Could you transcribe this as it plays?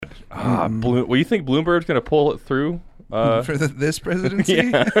Well, you think Bloomberg's going to pull it through? For this presidency?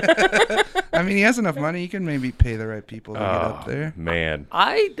 Yeah. I mean, he has enough money. He can maybe pay the right people to get up there. Man.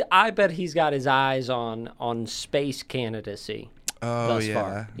 I bet he's got his eyes on space candidacy thus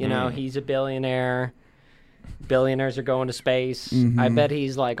far. You know, he's a billionaire. Billionaires are going to space. I bet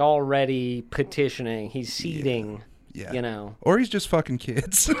he's like already petitioning. He's seeding. Yeah. You know. Or he's just fucking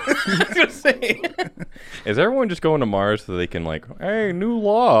kids. Is everyone just going to Mars so they can like, hey, new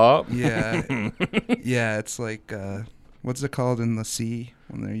law? Yeah. Yeah, it's like, what's it called in the sea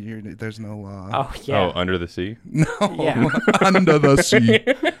when there's no law? Oh, yeah. Oh, under the sea? No. Yeah. Under the sea.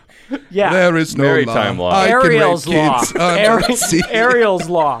 Yeah. There is no Maritime law. I can rape Ariel's law. kids under the sea. Ariel's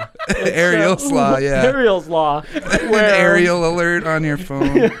law. Ariel's law, yeah. Ariel's law. An Ariel alert on your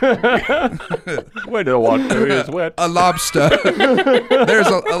phone. When the water is wet. A lobster. There's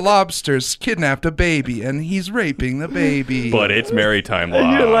a lobster's kidnapped a baby, and he's raping the baby. But it's maritime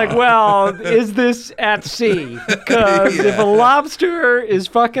law. You're like, well, is this at sea? Because if a lobster is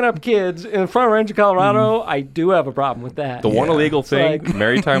fucking up kids in the front range of Colorado, I do have a problem with that. The one illegal thing, like-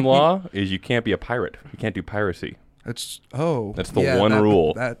 maritime law, is you can't be a pirate. You can't do piracy. That's That's the one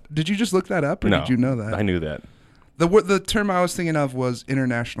rule. Did you just look that up, or No, did you know that? I knew that. The term I was thinking of was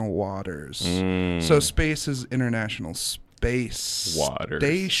international waters. So space is international space Waters.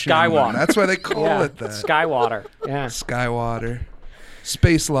 station. Skywater. That's why they call it that. Skywater. Yeah. Skywater.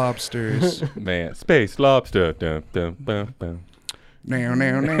 Space lobsters. Man, space lobster. Dun, dun, dun, dun. Now,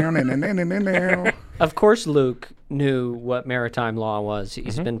 now, now, now, now, now, now, now. Of course, Luke knew what maritime law was.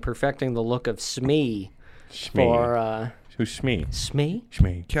 He's been perfecting the look of Smee for Who's Shmee? Smee.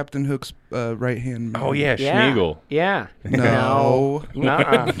 Shmee. Captain Hook's right hand man. Oh, yeah, Yeah. Schmeagle. Yeah. No.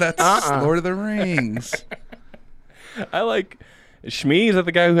 Nuh-uh. That's Lord of the Rings. I like... Shmee, is that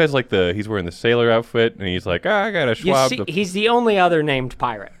the guy who has like he's wearing the sailor outfit and he's like, I got to You swab see, he's the only other named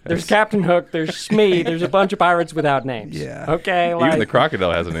pirate. There's Captain Hook. There's Smee. There's a bunch of pirates without names. Yeah. Okay. Even the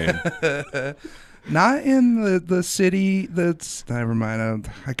crocodile has a name. Not in the city that's... Never mind.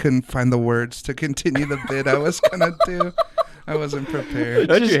 I couldn't find the words to continue the bit I was going to do. I wasn't prepared.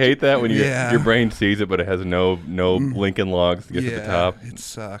 Don't you hate that when Yeah. your brain sees it but it has no Lincoln Logs to get to the top? It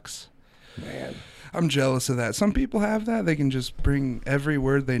sucks. Man. I'm jealous of that. Some people have that. They can just bring every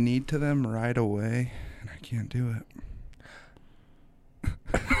word they need to them right away, and I can't do it.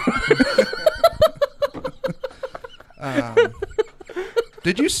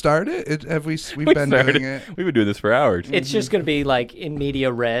 Did you start it? We've been doing it. We've been doing this for hours. It's just going to be like in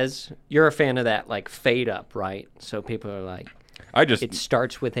media res. You're a fan of that like fade up, right? So people are like, it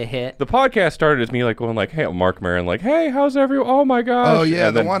starts with a hit. The podcast started as me like going like, hey, Mark Maron, like, hey, how's everyone? Oh my gosh. Oh yeah,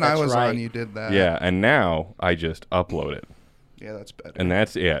 and the then, one I was right. on, you did that. Yeah, and now I just upload it. Yeah, that's better. And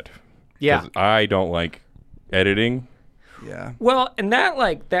that's it. Yeah. 'Cause I don't like editing. Yeah. Well, and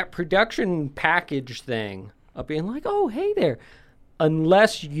that production package thing of being like, oh, hey there.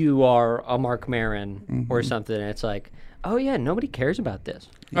 Unless you are a Mark Maron or something, it's like, oh yeah, nobody cares about this.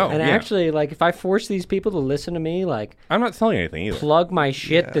 Oh, and yeah. actually, like, if I force these people to listen to me, like, I'm not selling anything either. plug my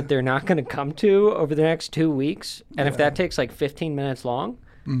shit that they're not going to come to over the next 2 weeks, and if that takes like 15 minutes long,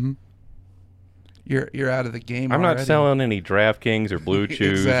 You're out of the game. I'm not already. selling any DraftKings or Blue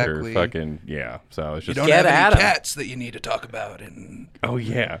Chews Exactly. or fucking, yeah. So it's You just, don't Get have at any 'em. cats that you need to talk about, and oh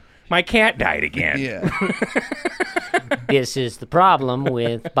yeah. My cat died again. yeah. this is the problem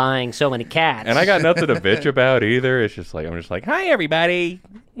with buying so many cats. And I got nothing to bitch about either. It's just like, I'm just like, hi, everybody.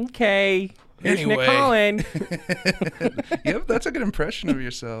 Okay. Here's Anyway. Nick Holland. Yep, that's a good impression of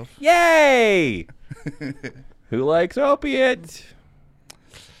yourself. Yay! Who likes opiates?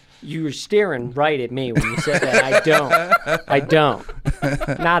 You were staring right at me when you said that. I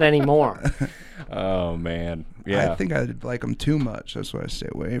don't. Not anymore. Oh, man. Yeah. I think I like them too much. That's why I stay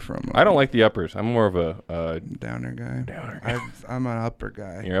away from them. I don't like the uppers. I'm more of a Downer guy. I'm an upper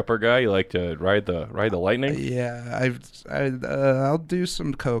guy. you're upper guy. You like to ride the lightning? Yeah, I'll do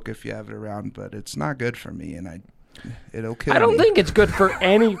some coke if you have it around, but it's not good for me, and it'll kill me. I don't think it's good for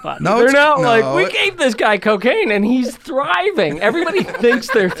anybody. No, They're it's- not no, like, we it- gave this guy cocaine and he's thriving. Everybody thinks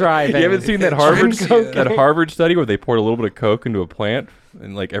they're thriving. You haven't seen that Drinks Harvard study where they poured a little bit of coke into a plant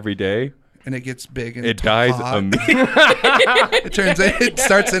and like every day and it gets big and it dies hot. immediately. It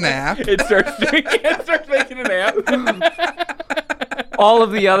starts an app. it starts making an app. All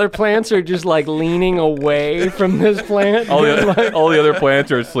of the other plants are just like leaning away from this plant. all the other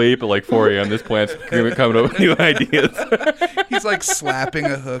plants are asleep at like 4 a.m. This plant's coming up with new ideas. He's like slapping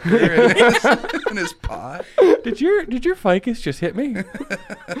a hooker in his pot. Did your ficus just hit me?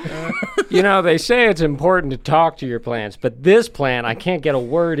 You know, they say it's important to talk to your plants, but this plant, I can't get a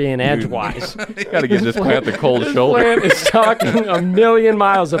word in edgewise. Got to give this plant the cold This shoulder. plant is talking a million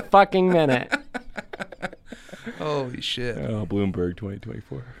miles a fucking minute. Holy shit. Oh, Bloomberg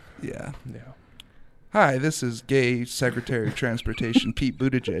 2024. Yeah. Yeah. Hi, this is gay Secretary of Transportation Pete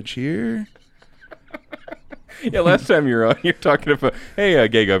Buttigieg here. Yeah, last time you were on, you're talking about, hey,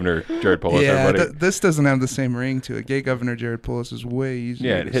 gay Governor Jared Polis, Yeah, everybody. this doesn't have the same ring to it. Gay Governor Jared Polis is way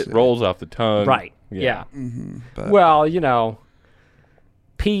easier. Yeah, to it say. rolls off the tongue. Right. Yeah. But Well, you know,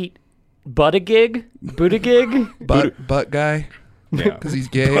 Pete Buttigieg? butt guy, Yeah. because he's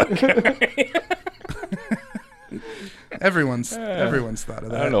gay. Everyone's thought of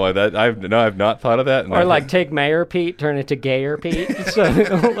that. I don't know why that. I've not thought of that. And Or like take Mayor Pete, turn it to Gayer Pete. So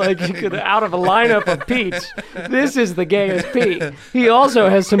like you could, out of a lineup of Pete's, this is the gayest Pete. He also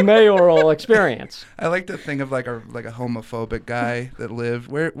has some mayoral experience. I like to think of like a homophobic guy that lived.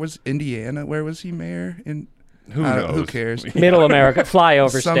 Where was Indiana? Where was he mayor? who I knows? don't- who cares? Middle America,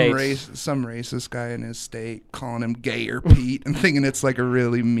 flyover some states. some racist guy in his state calling him Gayer Pete and thinking it's like a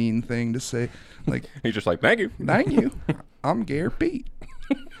really mean thing to say. Like, He's just like, thank you. thank you, I'm Gayer Pete.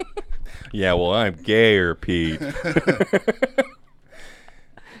 Yeah, well, I'm gayer, Pete.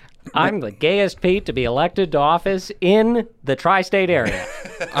 I'm the gayest Pete to be elected to office in the tri-state area.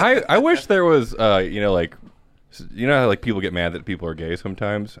 I wish there was, like, you know how like people get mad that people are gay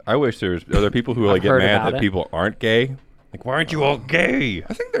sometimes. I wish there's other people who like get heard mad about that it. people aren't gay. Like, why aren't you all gay?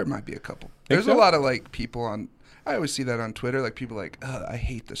 I think there might be a couple. There's so? a lot of like people on. I always see that on Twitter. Like people like, I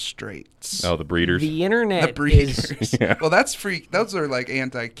hate the straights. Oh, the breeders. The The internet breeders. is Yeah. Well, that's freak. Those are like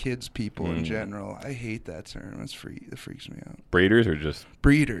anti-kids people in general. I hate that term. It's free. It freaks me out. Breeders are just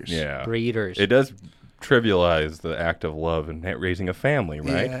Breeders. yeah. breeders. It does trivialize the act of love and raising a family,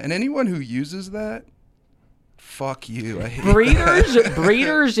 right? Yeah, and anyone who uses that, fuck you. I hate that.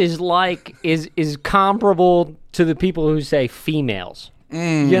 breeders is comparable to the people who say females.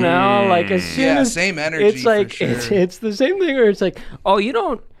 You know, like as soon Yeah, as same energy. it's like for sure. it's the same thing where it's like, oh, you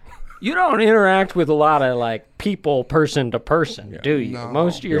don't interact with a lot of like people person to person, do you? No.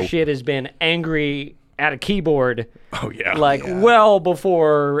 Most of your Nope. shit has been angry at a keyboard Oh yeah. like Yeah. well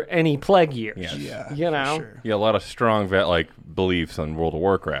before any plague years. Yes. Yeah, You for know? sure. Yeah, a lot of strong beliefs on World of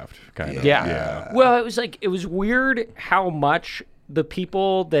Warcraft kind of. Yeah. Yeah. Well, it was weird how much the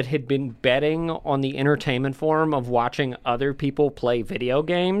people that had been betting on the entertainment form of watching other people play video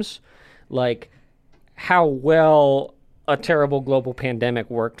games, like how well a terrible global pandemic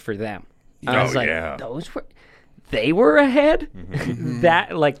worked for them. I was like, yeah. they were ahead?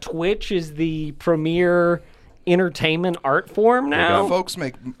 That like Twitch is the premier entertainment art form now? Folks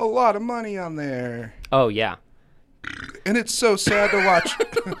make a lot of money on there. Oh yeah. And it's so sad to watch.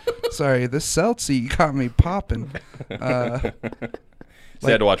 Sorry, this Celtsy got me popping.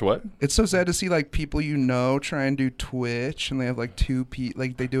 Sad to watch what? It's so sad to see like people try and do Twitch, and they have like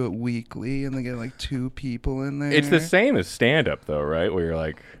like they do it weekly, and they get like 2 people in there. It's the same as stand up though, right? Where you're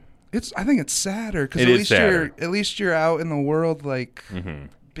like I think it's sadder because It is sadder. at least you're out in the world like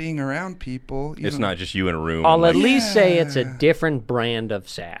being around people. it's not just you in a room. I'll like, at least say it's a Yeah. different brand of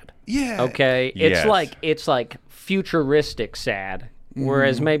sad. Yeah. Okay, Yes. it's like futuristic sad,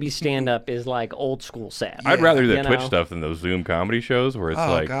 whereas maybe stand up is like old school sad. I'd rather do the You Twitch know? stuff than those Zoom comedy shows where it's Oh,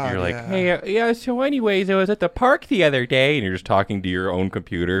 like God, you're like, yeah. hey, yeah. So, anyways, I was at the park the other day, and you're just talking to your own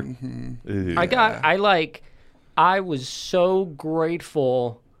computer. Ugh. I was so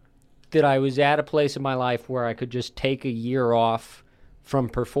grateful that I was at a place in my life where I could just take a year off from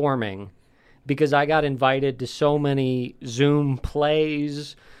performing, because I got invited to so many Zoom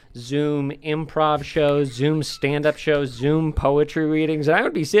plays, Zoom improv shows, Zoom stand-up shows, Zoom poetry readings, and I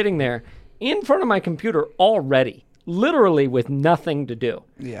would be sitting there in front of my computer already, literally with nothing to do.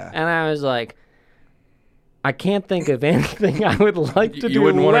 Yeah. And I was like, I can't think of anything I would like to do. You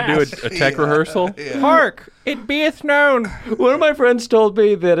wouldn't want to less. do a tech rehearsal? Yeah. Hark! It beeth known. One of my friends told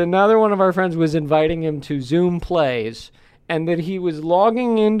me that another one of our friends was inviting him to Zoom plays, and that he was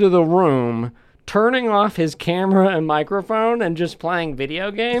logging into the room, turning off his camera and microphone, and just playing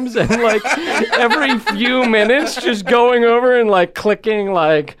video games, and like every few minutes just going over and like clicking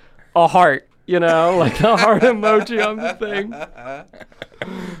like a heart, you know, like the heart emoji on the thing.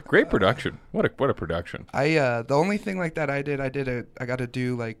 Great production. What a production. The only thing like that I got to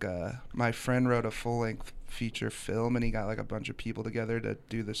do like my friend wrote a full-length feature film, and he got like a bunch of people together to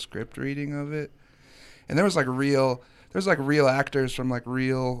do the script reading of it. And there was like real actors from like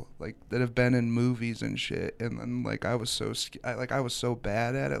real like that have been in movies and shit, and then like I was so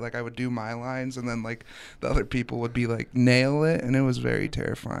bad at it, like I would do my lines and then like the other people would be like nail it, and it was very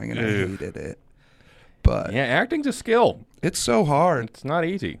terrifying and I hated it. But yeah, acting's a skill. It's so hard. It's not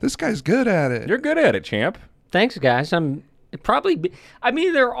easy. This guy's good at it. You're good at it, champ. Thanks, guys.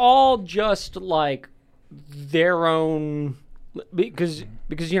 They're all just like their own, because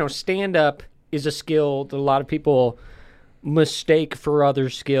stand up is a skill that a lot of people mistake for other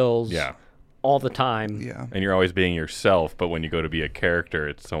skills. Yeah. All the time. Yeah. And you're always being yourself, but when you go to be a character,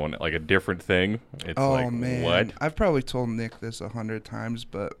 it's someone like a different thing. It's man. What? I've probably told Nick this 100 times,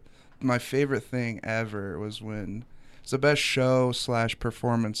 but my favorite thing ever was when it's the best show /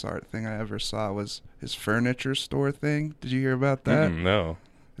 performance art thing I ever saw was his furniture store thing. Did you hear about that? No.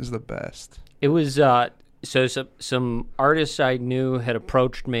 It was the best. It was so some artists I knew had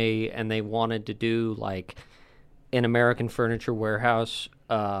approached me and they wanted to do like an American Furniture Warehouse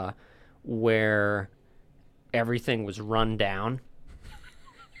where everything was run down.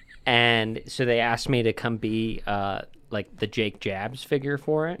 And so they asked me to come be like the Jake Jabs figure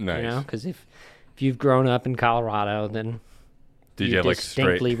for it. Nice. You know, because if you've grown up in Colorado, then Did you have like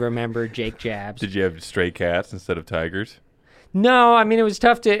distinctly remember Jake Jabs. Did you have stray cats instead of tigers? No, I mean it was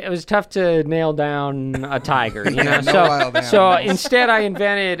tough to nail down a tiger, you know. So instead, I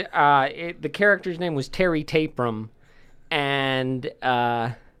invented the character's name was Terry Taperum, and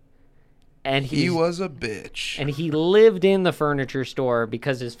he was a bitch, and he lived in the furniture store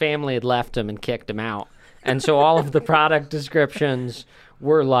because his family had left him and kicked him out, and so all of the product descriptions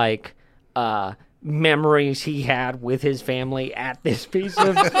were like memories he had with his family at this piece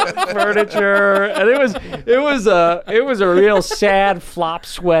of furniture, and it was a real sad, flop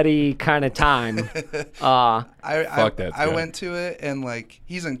sweaty kind of time. I went to it and like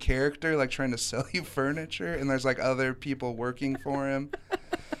he's in character, like trying to sell you furniture, and there's like other people working for him,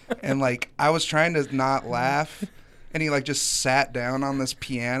 and like I was trying to not laugh. And he like just sat down on this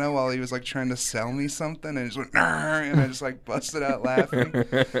piano while he was like trying to sell me something, and he just went, "Narr," and I just like busted out laughing.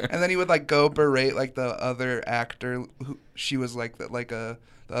 And then he would like go berate like the other actor, she was like the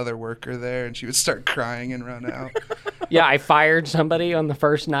other worker there, and she would start crying and run out. Yeah, I fired somebody on the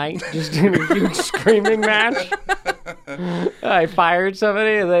first night just in a huge screaming match. I fired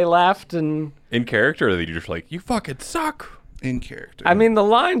somebody, and they left. And in character, or are they just like, you fucking suck? In character. I mean, the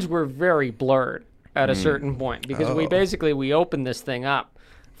lines were very blurred at a certain point, because we opened this thing up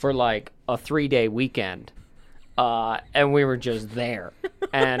for like a 3-day weekend, and we were just there.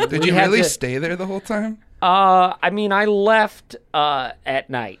 And did you really stay there the whole time? I mean, I left at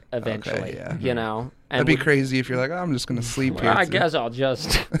night eventually. Okay, yeah. You know, that'd be crazy if you're like, I'm just gonna sleep here. I guess I'll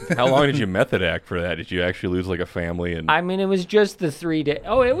just. How long did you method act for that? Did you actually lose like a family? And I mean, it was just the 3 day.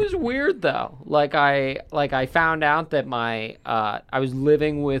 Oh, it was weird though. Like I found out that I was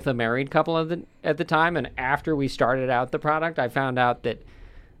living with a married couple at the time, and after we started out the product, I found out that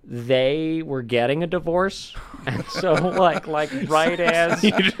they were getting a divorce, and so like right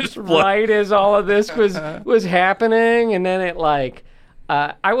as all of this was happening, and then it like.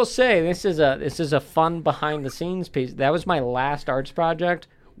 I will say this is a fun behind the scenes piece. That was my last arts project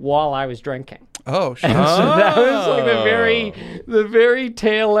while I was drinking. Oh, shit. So that was like the very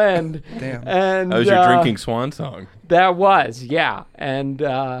tail end. Damn. And that was your drinking swan song. That was, yeah, and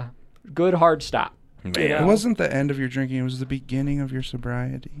good hard stop. Man. You know? It wasn't the end of your drinking; it was the beginning of your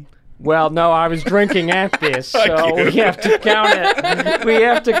sobriety. Well, no, I was drinking at this, so we have to count it. We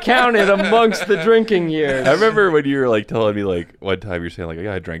have to count it amongst the drinking years. I remember when you were like telling me like one time you're saying like,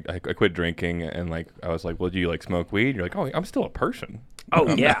 yeah, I quit drinking, and like I was like, well, do you like smoke weed? You're like, oh, I'm still a person.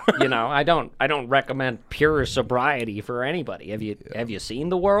 Oh yeah, you know, I don't recommend pure sobriety for anybody. Have you seen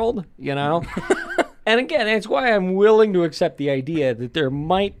the world? You know. And again, it's why I'm willing to accept the idea that there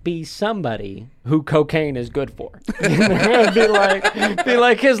might be somebody who cocaine is good for. be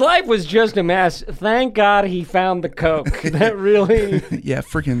like, his life was just a mess. Thank God he found the coke. That really... Yeah,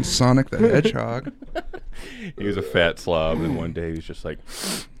 freaking Sonic the Hedgehog. He was a fat slob, and one day he was just like,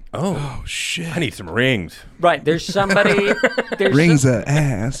 oh shit, I need some rings. Right, there's somebody... Rings of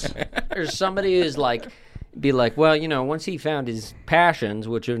ass. There's somebody who's like, be like, well, you know, once he found his passions,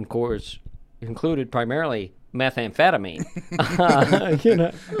 which of course... included primarily methamphetamine. You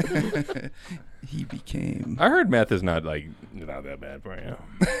know, he became. I heard meth is not that bad for you.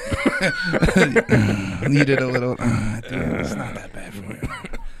 Needed a little. Damn, it's not that bad for you.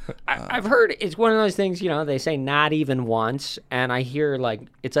 I've heard it's one of those things, they say not even once, and I hear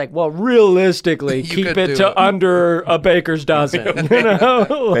it's like, well, realistically, keep it to under a baker's dozen.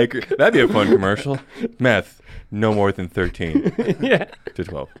 Baker, that'd be a fun commercial. Meth, no more than 13 to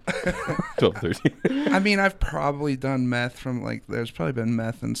 12. 12, 13. I mean, I've probably done meth from there's probably been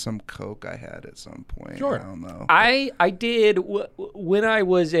meth in some Coke I had at some point. Sure. I don't know. I did when I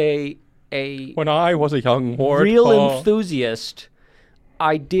was when I was a young ward real enthusiast,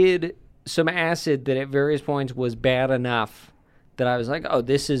 I did some acid that at various points was bad enough that I was like, oh,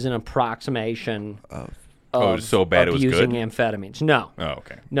 this is an approximation of it was so bad it was good? Using amphetamines. No. Oh,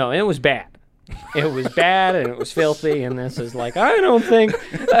 okay. No, it was bad. It was bad and it was filthy, and this is we might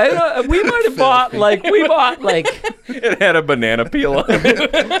have bought it had a banana peel on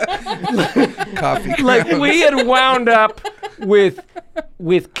it. Coffee. We had wound up with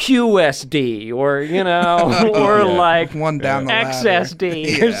QSD or one down the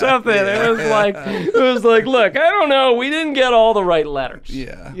XSD or something. Yeah. It was like, look, I don't know, we didn't get all the right letters.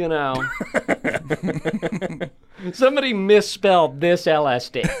 Yeah. Somebody misspelled this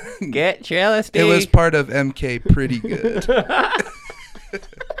LSD. Get your LSD. It was part of MK Pretty Good.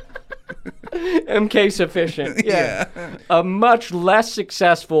 MK Sufficient. Yeah. A much less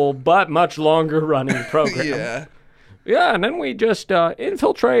successful but much longer running program. Yeah. Yeah, and then we just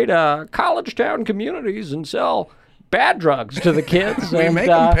infiltrate college town communities and sell bad drugs to the kids. We make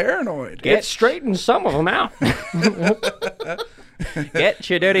them paranoid. It straightens some of them out. Get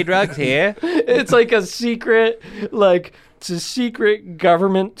your dirty drugs here. It's like a secret, it's a secret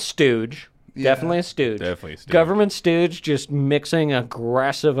government stooge. Yeah. Definitely a stooge. Definitely a stooge. Government stooge just mixing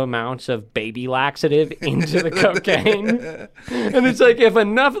aggressive amounts of baby laxative into the cocaine. And it's like, if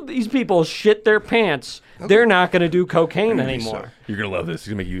enough of these people shit their pants, they're not going to do cocaine anymore. You're going to love this. It's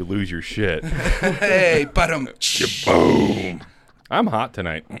going to make you lose your shit. Hey, boom. I'm hot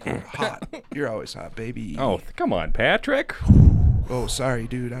tonight. Hot. You're always hot, baby. Oh, come on, Patrick. Oh, sorry,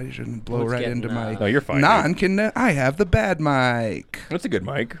 dude. I shouldn't blow into my... No, you're fine. I have the bad mic. That's a good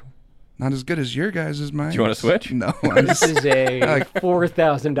mic. Not as good as your guys' mic. Do you want to switch? No. This is a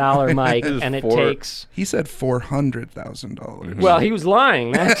 $4,000 mic, and it takes... He said $400,000. Well, he was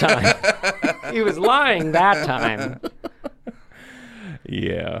lying that time.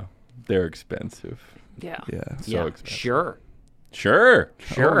 Yeah, they're expensive. Yeah. So expensive. Sure.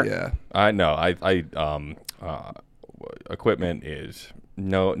 Oh, yeah. I know. Equipment is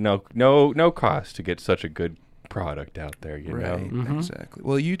no cost to get such a good product out there, you know. Mm-hmm. Exactly.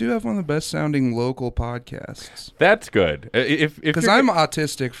 Well, you do have one of the best sounding local podcasts. That's good. Because I'm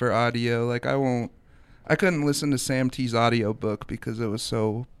autistic for audio. I couldn't listen to Sam T's audio book because it was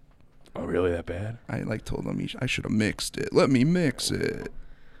so... Oh, really? That bad? I told him I should have mixed it. Let me mix it.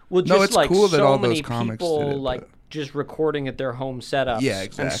 Well, no, it's cool that all those comics people did it, just recording at their home setups. Yeah,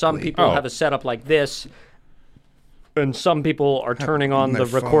 exactly. And some people have a setup like this, and some people are turning on the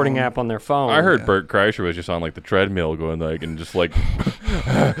recording app on their phone. I heard Bert Kreischer was just on the treadmill going and just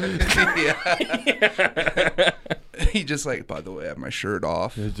He just by the way, I have my shirt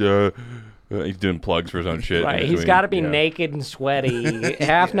off. He's doing plugs for his own shit. Right, he's got to be naked and sweaty,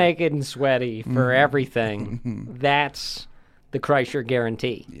 half naked and sweaty for everything. That's the Kreischer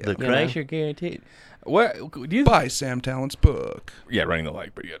guarantee. Yeah. The Kreischer guarantee. What do you buy Sam Tallent's book? Yeah, Running the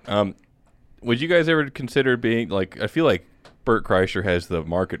Light, pretty good. Would you guys ever consider being I feel like Bert Kreischer has the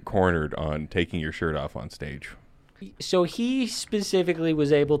market cornered on taking your shirt off on stage. So he specifically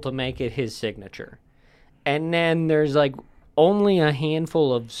was able to make it his signature. And then there's only a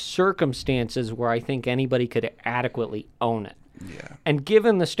handful of circumstances where I think anybody could adequately own it. Yeah. And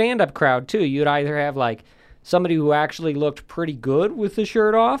given the stand-up crowd too, you'd either have somebody who actually looked pretty good with the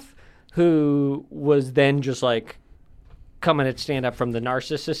shirt off, who was then just coming at stand-up from the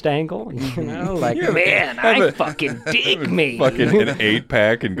narcissist angle, man, I fucking dig me. Fucking an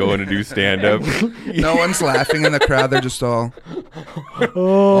 8-pack and going to do stand-up. No one's laughing in the crowd. They're just all...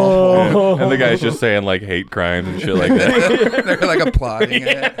 Oh. And the guy's just saying, hate crimes and shit like that. They're, applauding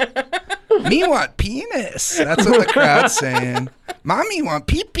it. Me want penis. That's what the crowd's saying. Mommy want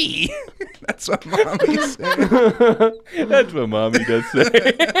pee-pee. That's what Mommy's saying. That's what Mommy does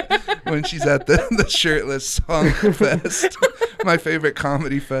say. When she's at the Shirtless Song Fest. My favorite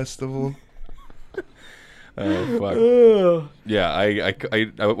comedy festival. Oh, fuck. Yeah,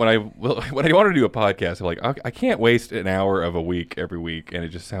 when I want to do a podcast, I'm I can't waste an hour of a week every week, and it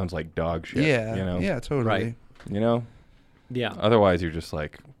just sounds like dog shit. Yeah, you know? Yeah, totally. Right. You know? Yeah. Otherwise, you're just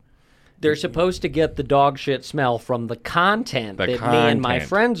they're supposed to get the dog shit smell from the content me and my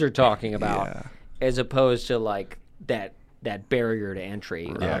friends are talking about, as opposed to that barrier to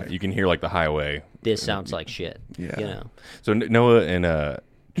entry. Yeah, you can hear the highway. This sounds like shit. Yeah. You know. So Noah and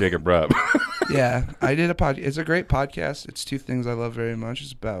Jacob Rupp. Yeah, I did a podcast. It's a great podcast. It's two things I love very much.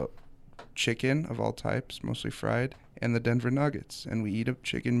 It's about chicken of all types, mostly fried, and the Denver Nuggets. And we eat a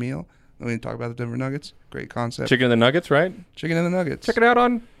chicken meal. Then we talk about the Denver Nuggets. Great concept. Chicken and the Nuggets, right? Chicken and the Nuggets. Check it out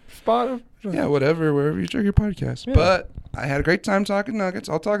on Spotify. Yeah, wherever you check your podcast. Yeah. But I had a great time talking Nuggets.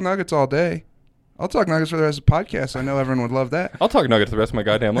 I'll talk Nuggets all day. I'll talk Nuggets for the rest of the podcast. I know everyone would love that. I'll talk Nuggets the rest of my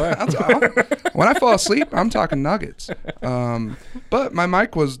goddamn life. When I fall asleep, I'm talking Nuggets. But my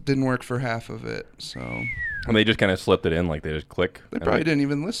mic didn't work for half of it, so. And they just kind of slipped it in, like they just click. They probably didn't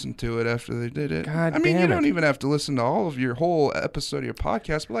even listen to it after they did it. God I mean, damn you don't even have to listen to all of your whole episode of your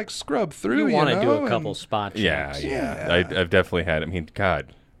podcast, but like scrub through. You want to do a couple spot checks. Yeah. I've definitely had. I mean,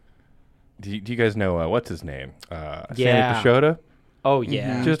 God. Do you guys know what's his name? Sammy Pashota. Oh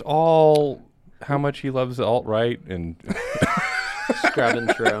yeah. Mm-hmm. Just all how much he loves the alt-right and scrubbing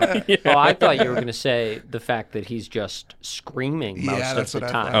through. Yeah. Oh, I thought you were going to say the fact that he's just screaming most of the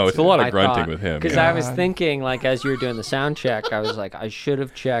time. Oh, it's a lot of grunting with him. Because I was thinking, like, as you were doing the sound check, I was like, I should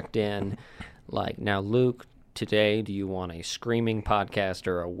have checked in, like, now, Luke, today, do you want a screaming podcast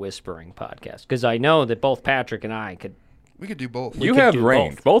or a whispering podcast? Because I know that both Patrick and I could. We could do both. You have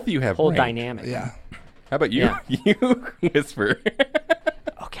range. Both of you have whole range. Dynamic. Yeah. How about you? Yeah. You whisper.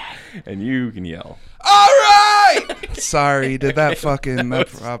 Okay. And you can yell. All right. Sorry, did that fucking? That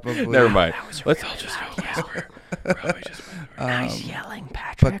probably. Never mind. Let's all just whisper. Probably just nice yelling,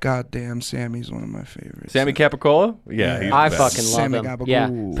 Patrick. But goddamn, Sammy's one of my favorites. Sammy Capicola? Yeah, I fucking love Sammy him. Gabagool. Yeah,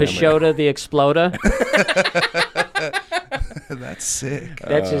 Pashota the Exploder. That's sick.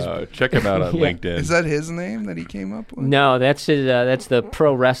 That's his. Check him out on LinkedIn. Is that his name that he came up with? No, that's his. That's the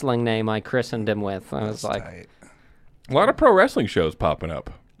pro wrestling name I christened him with. I was like, tight. A lot of pro wrestling shows popping up.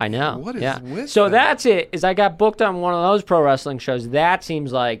 I know. What is with So that? that's it. Is I got booked on one of those pro wrestling shows. That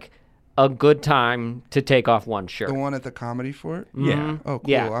seems like a good time to take off one shirt. The one at the Comedy Fort? Yeah. Oh, cool.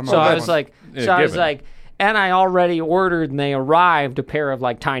 Yeah. I'm so on I that was one. like, Yeah, and I already ordered, and they arrived a pair of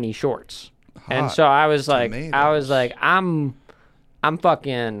like tiny shorts, and Hot so I was tomatoes. like, I'm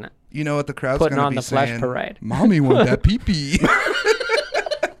fucking you know what the crowd's putting gonna on be the saying? flesh parade. Mommy want that pee-pee.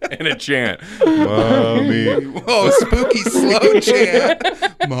 And a chant. Mommy. Whoa, spooky slow chant.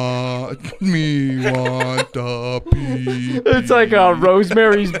 Mommy want the pee-pee. It's like a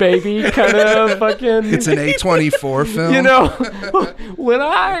Rosemary's Baby kind of fucking. It's an A24 film. You know, when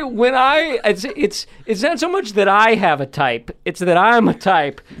I, it's not so much that I have a type, it's that I'm a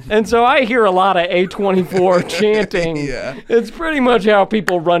type, and so I hear a lot of A24 chanting. Yeah. It's pretty much how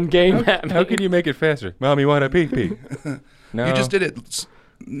people run game at me. How can you make it faster? Mommy, want a pee-pee? No. You just did it.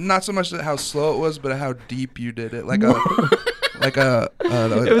 Not so much how slow it was, but how deep you did it. Like a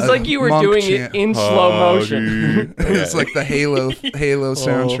it was like you were doing chant. it in slow motion. It's like the Halo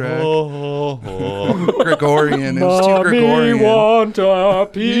soundtrack. Gregorian. It was too Mommy Gregorian. want a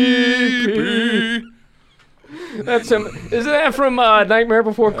pee-pee. That's him. Isn't that from Nightmare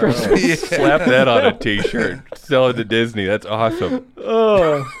Before Christmas? Yeah. Slap that on a T-shirt. Sell it to Disney. That's awesome.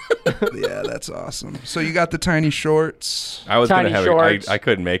 Yeah, that's awesome. So you got the tiny shorts. I was Tiny gonna have. shorts. I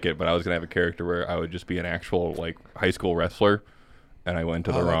couldn't make it, but I was gonna have a character where I would just be an actual like high school wrestler, and I went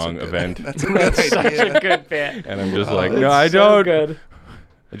to the That's a wrong good- event, That's a good Such idea. a good bit. and I'm just like, that's no, I So don't. good.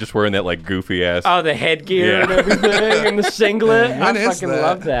 I'm just wearing that like goofy ass. Oh, the headgear Yeah. and everything, and the singlet. When I is fucking that?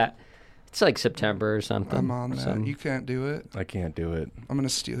 love that. It's like September or something. I'm on that. Some- You can't do it. I can't do it. I'm gonna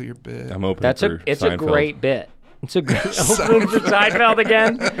steal your bit. I'm open. It's for a Seinfeld. great bit. It's a great open for Seinfeld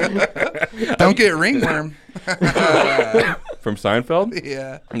again. Don't get ringworm. From Seinfeld.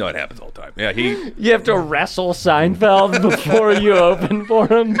 Yeah. No, it happens all the time. Yeah, he. You have to wrestle Seinfeld before you open for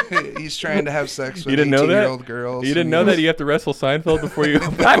him. He's trying to have sex with You didn't know that? 18-year-old girls. You didn't know that you have to wrestle Seinfeld before you.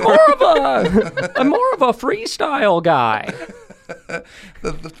 I'm more of a freestyle guy.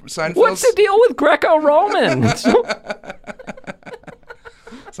 The Seinfeld's, What's the deal with Greco-Romans?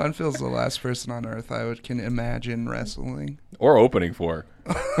 Seinfeld's the last person on earth I can imagine wrestling. Or opening for.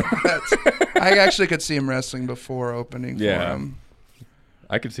 I actually could see him wrestling before opening for Yeah. him.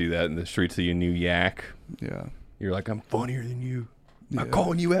 I could see that in the streets of you New Yak. Yeah. You're like, I'm funnier than you. Yeah. I'm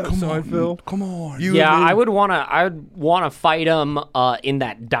calling you out, Come Seinfeld. on. Come on. You Yeah, and me. I would wanna fight him in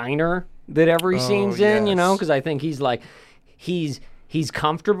that diner that every scene's in, you know, yes. because I think he's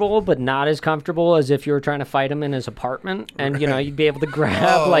comfortable, but not as comfortable as if you were trying to fight him in his apartment, and you know you'd be able to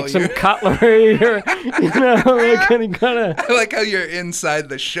grab like some cutlery or you know like any kind of. I like how you're inside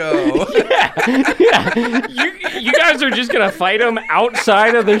the show. Yeah, you guys are just gonna fight him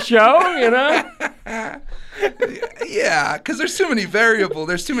outside of the show, you know? Yeah, because there's too many variables.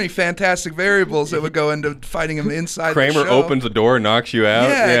 There's too many fantastic variables that would go into fighting him inside Kramer the show. opens the door and knocks you out.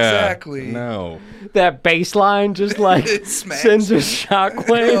 Yeah, exactly. No. That bass line just like sends a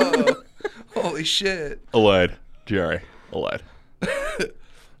shockwave. Oh, holy shit. Aled. Jerry. Aled.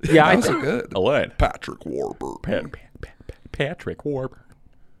 Yeah, I think good. Aled. Patrick Warburton. Patrick Warburton.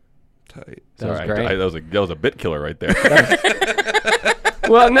 Tight. That was great. That was a bit killer right there.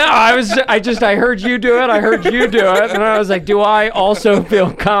 Well, no, I heard you do it. I heard you do it, and I was like, do I also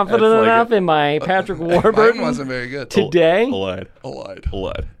feel confident enough in my Patrick Warburton? Mine wasn't very good. Today?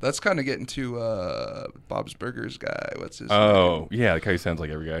 Aled. That's kind of getting to Bob's Burgers guy. What's his name? Yeah, the guy who sounds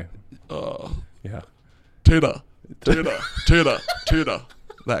like every guy. Yeah. Tita.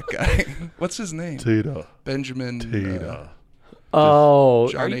 That guy. What's his name? Tita. Benjamin. Tita.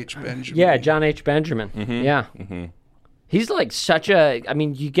 John H. Benjamin. Yeah, John H. Benjamin. Mm-hmm. Yeah. Mm-hmm. He's like such a... I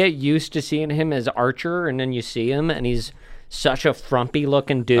mean, you get used to seeing him as Archer, and then you see him, and he's such a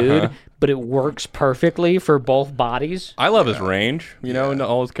frumpy-looking dude, but it works perfectly for both bodies. I love his range, in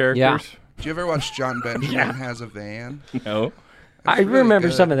all his characters. Yeah. Did you ever watch John Benjamin Has a Van? No. I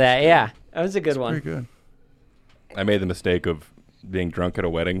remember some of that, yeah. That was a good one. Pretty good. I made the mistake of being drunk at a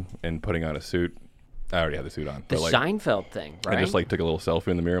wedding and putting on a suit. I already had the suit on. The Seinfeld thing, right? I just took a little selfie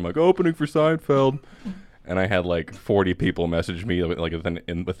in the mirror. I'm like, opening for Seinfeld. And I had 40 people message me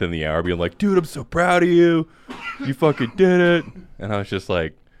within the hour being like, dude, I'm so proud of you. You fucking did it. And I was just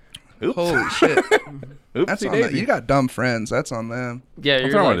like, oops. Holy shit. That's on them. You got dumb friends. That's on them. Yeah,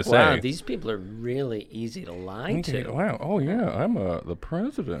 you're like, wow, these people are really easy to lie to. Wow. Oh, yeah. I'm the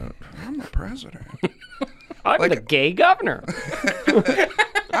president. I'm the president. I'm the gay governor.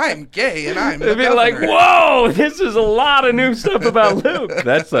 I'm gay and I'm the They'd be governor. like, whoa, this is a lot of new stuff about Luke.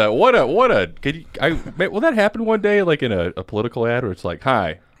 That's will that happen one day in a political ad where it's like,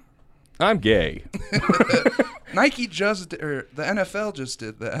 hi, I'm gay. Nike the NFL just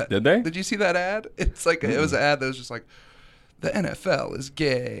did that. Did they? Did you see that ad? It's like it was an ad that was just like, the NFL is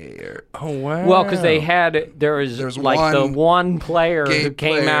gay. Oh wow. Well, because there was the one player who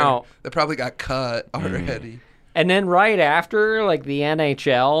came out that probably got cut already. And then right after, the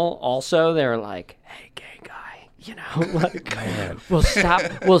NHL, also they're like, "Hey, gay guy,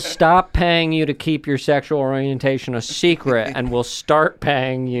 we'll stop paying you to keep your sexual orientation a secret, and we'll start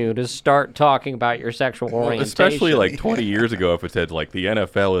paying you to start talking about your sexual orientation." Especially 20 years ago, if it said the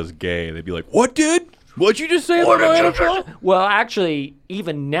NFL is gay, they'd be like, "What, dude? What'd you just say about the NFL?" Well, actually,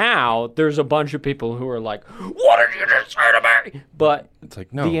 even now, there's a bunch of people who are like, "What did you just say to me?" But it's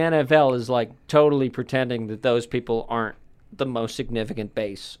like, no. The NFL is totally pretending that those people aren't the most significant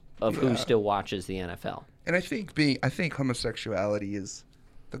base of who still watches the NFL. And I think homosexuality is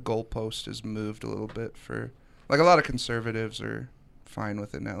the goalpost has moved a little bit for a lot of conservatives are fine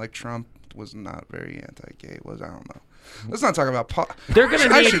with it now. Like Trump was not very anti-gay. I don't know. Let's not talk about They're gonna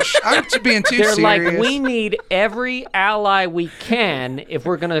need. I'm being too they're serious. We need every ally we can if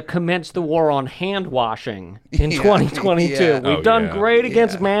we're gonna commence the war on hand washing in 2022. Yeah. We've done great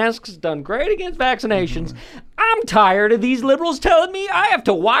against masks, done great against vaccinations. I'm tired of these liberals telling me I have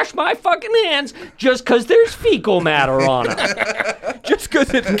to wash my fucking hands just because there's fecal matter on it. Just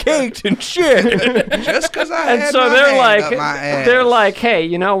because it's caked and shit. Just because I and had so my they're hand like, up my ass. they're like, hey,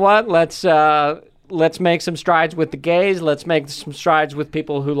 you know what? Let's make some strides with the gays. Let's make some strides with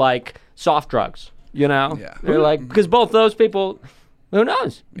people who like soft drugs. Yeah. They're like, because both those people, who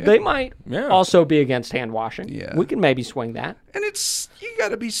knows? Yeah. They might also be against hand washing. Yeah. We can maybe swing that. And you got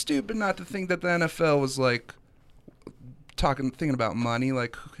to be stupid not to think that the NFL was thinking about money,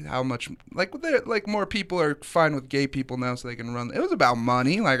 how much, more people are fine with gay people now, so they can run. It was about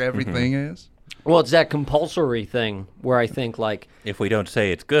money, everything is. Well, it's that compulsory thing where I think if we don't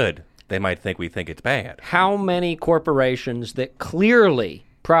say it's good, they might think we think it's bad. How many corporations that clearly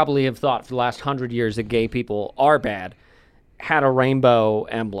probably have thought for the last 100 years that gay people are bad had a rainbow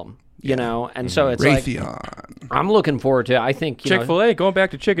emblem, And so it's Raytheon. I'm looking forward to, I think, Chick-fil-A, going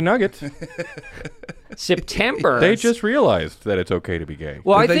back to chicken nuggets. September. They just realized that it's okay to be gay.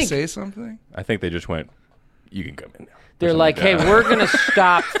 Well, Did they say something? I think they just went, you can come in now. They're like, hey, we're going to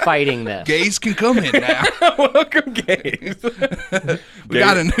stop fighting this. Gays can come in now. Welcome, gays. We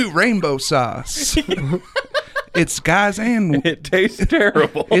got a new rainbow sauce. It's guys and... It tastes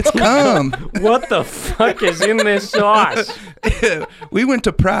terrible. It's cum. What the fuck is in this sauce? We went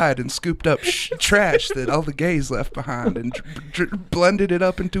to Pride and scooped up trash that all the gays left behind and blended it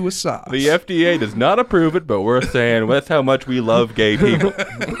up into a sauce. The FDA does not approve it, but we're saying that's how much we love gay people.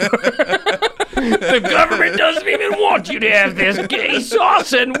 The government doesn't even want you to have this gay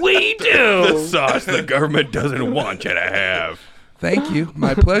sauce, and we do. The sauce the government doesn't want you to have. Thank you.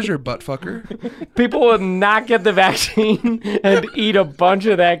 My pleasure, buttfucker. People would not get the vaccine and eat a bunch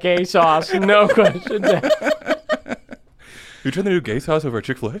of that gay sauce. No question. You trying to do gay sauce over at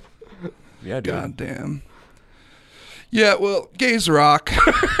Chick-fil-A? Yeah, dude. God damn. Yeah, well, gays rock.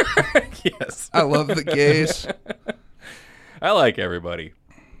 Yes. I love the gays. I like everybody.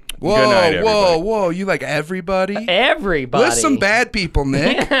 Whoa, Good night, everybody. whoa. You like everybody? Everybody. List some bad people,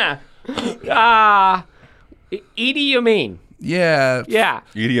 Nick. Yeah. Idi Amin. Yeah. Yeah.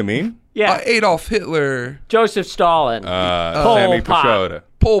 Idi Amin? Yeah. Adolf Hitler. Joseph Stalin. Sammy Pashota.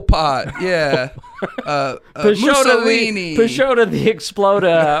 Pol Pot. Yeah. Mussolini. Pashota the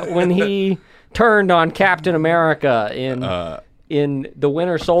Exploder when he turned on Captain America in The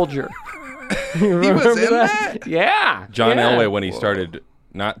Winter Soldier. He was in that? Yeah. John Elway when he started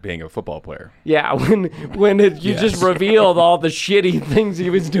not being a football player. Yeah, when you just revealed all the shitty things he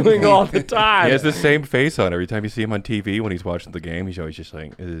was doing all the time. He has the same face on every time you see him on TV when he's watching the game. He's always just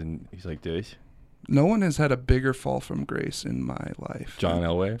like, he's like this. No one has had a bigger fall from grace in my life. John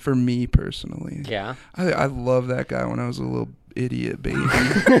Elway? For me personally. Yeah. I love that guy when I was a little idiot baby.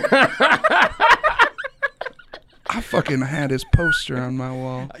 I fucking had his poster on my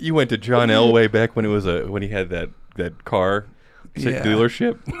wall. You went to John Elway back when when he had that car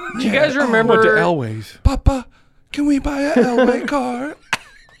dealership. Do you guys remember? Went to Elway's. Papa, can we buy an Elway car?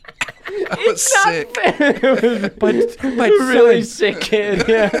 I was sick. But really sick kid.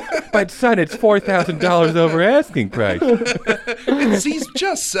 Yeah. But son, it's $4,000 over asking price. He's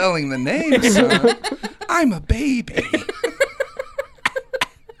just selling the name, son. I'm a baby.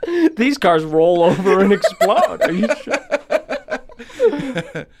 These cars roll over and explode. Are you sure?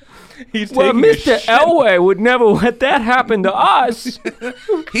 Well, Mr. Elway would never let that happen to us.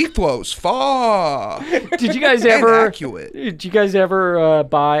 He throws far. Did you guys ever? Did you guys ever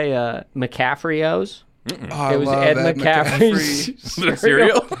buy McCaffrey-O's? Oh, it was Ed McCaffrey's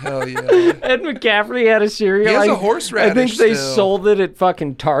cereal. Hell yeah. Ed McCaffrey had a cereal. He has a horseradish. I think they still. sold it at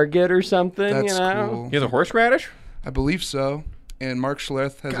fucking Target or something. That's you know? cool. He has a horseradish? I believe so. And Mark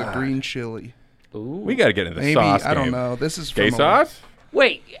Schlereth has a green chili. Ooh. We got to get into the Maybe, sauce I don't game. know. This is Gay from sauce?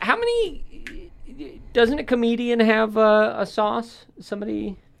 Wait, how many? Doesn't a comedian have a sauce?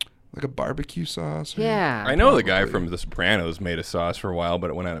 Somebody? Like a barbecue sauce? Yeah. I know the guy from The Sopranos made a sauce for a while, but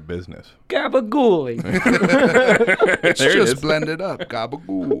it went out of business. Gabagool. It's There it just is. blended up.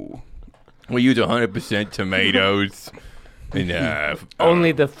 Gabagoo. We use 100% tomatoes. And,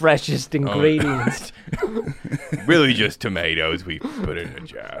 Only the freshest ingredients. really just tomatoes we put in a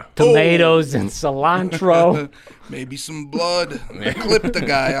jar. Tomatoes and cilantro. Maybe some blood. Clip the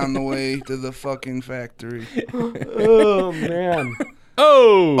guy on the way to the fucking factory. Oh, man.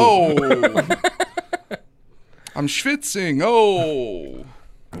 Oh! I'm schwitzing. Oh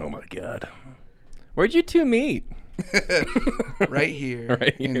my God. Where'd you two meet? Right here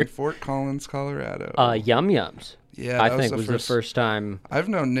in Fort Collins, Colorado. Yum Yums. Yeah, I think was the first time. I've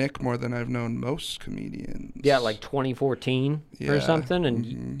known Nick more than I've known most comedians. Yeah, like 2014 or something.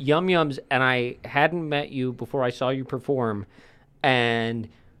 And Yum Yums, and I hadn't met you before I saw you perform. And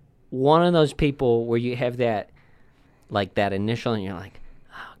one of those people where you have that, like that initial, and you're like,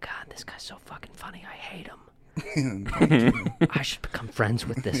 oh God, this guy's so fucking funny. I hate him. I should become friends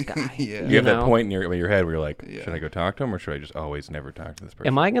with this guy. Yeah. You have that point in your head where you're like, should I go talk to him or should I just always never talk to this person?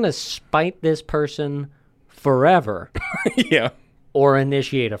 Am I going to spite this person forever? Yeah. Or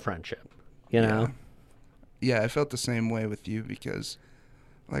initiate a friendship, you know? Yeah, I felt the same way with you because,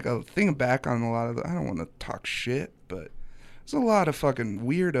 like, I think back on a lot of I don't want to talk shit, but there's a lot of fucking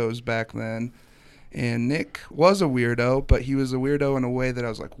weirdos back then. And Nick was a weirdo, but he was a weirdo in a way that I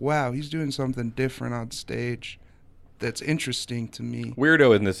was like, wow, he's doing something different on stage that's interesting to me.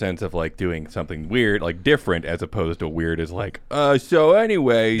 Weirdo in the sense of, like, doing something weird, like, different, as opposed to weird as, like, so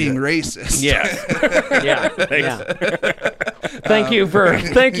anyway. Being racist. Yes. Yeah. Thank you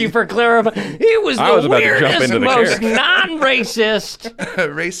for clarifying. He was I was the about to jump weirdest, into the most character. non-racist.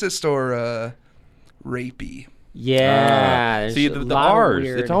 Racist or rapey. Yeah. See, the R's.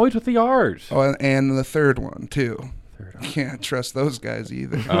 It's always with the R's. Oh, and the third one, too. Can't trust those guys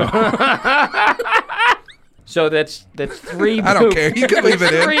either. So that's three. I don't care. You can leave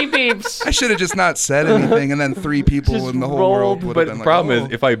it in. 3 beeps. I should have just not said anything, and then 3 people Just in the whole rolled. world would But have the been like, problem oh.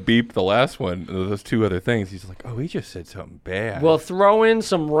 is, if I beep the last one, those 2 other things, he's like, oh, he just said something bad. We'll throw in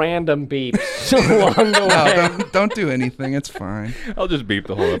some random beeps along the way. No, don't do anything. It's fine. I'll just beep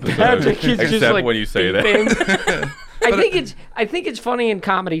the whole episode, Patrick is just except like when you say that. beeping. I think it's funny in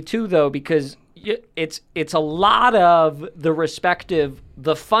comedy too, though, because it's a lot of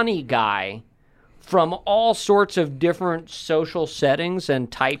the funny guy from all sorts of different social settings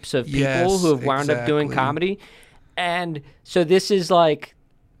and types of people who have wound up doing comedy. And so this is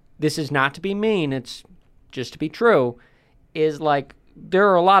not to be mean, it's just to be true, is like there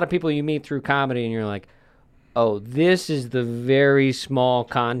are a lot of people you meet through comedy and you're like, oh, this is the very small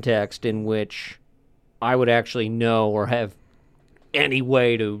context in which I would actually know or have any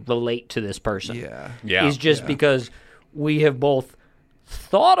way to relate to this person. Yeah. Is just because we have both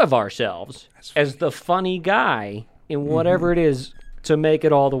thought of ourselves as the funny guy in whatever it is to make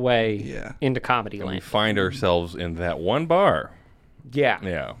it all the way into comedy land. We find ourselves in that one bar.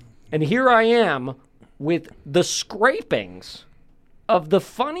 Yeah. And here I am with the scrapings of the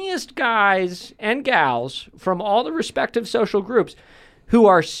funniest guys and gals from all the respective social groups who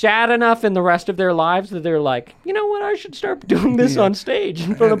are sad enough in the rest of their lives that they're like, you know what, I should start doing this on stage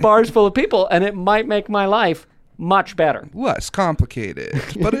in front of bars full of people, and it might make my life much better. Less complicated,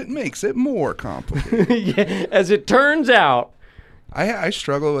 but it makes it more complicated. As it turns out. I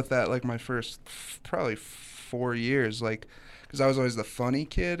struggle with that like my first probably 4 years, like, because I was always the funny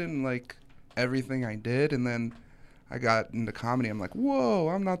kid in like everything I did, and then I got into comedy. I'm like, whoa,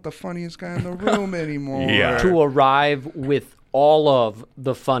 I'm not the funniest guy in the room anymore. To arrive with all of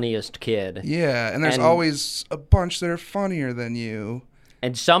the funniest kid. Yeah, and there's always a bunch that are funnier than you.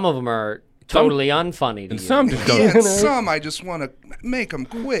 And some of them are totally unfunny to you. Some just don't. And some I just want to make them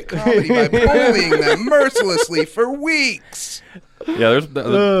quit comedy by bullying them mercilessly for weeks. Yeah,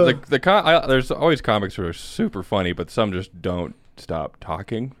 there's always comics who are super funny, but some just don't stop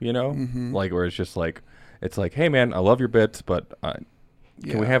talking, you know? Like, where it's just like, it's like, hey, man, I love your bits, but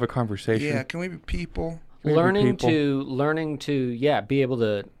can we have a conversation? Yeah, can we be people? Learning to be able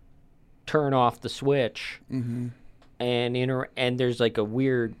to turn off the switch and there's like a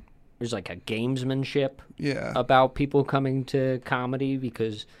gamesmanship about people coming to comedy,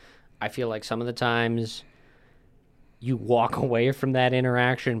 because I feel like some of the times you walk away from that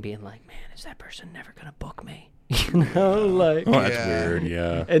interaction being like, man, is that person never gonna book me? You know, like, that's weird.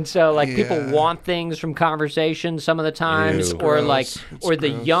 Yeah. And so like people want things from conversation some of the times. Or like the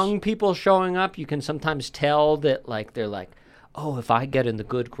young people showing up, you can sometimes tell that like they're like, oh, if I get in the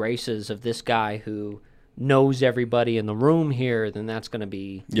good graces of this guy who knows everybody in the room here, then that's going to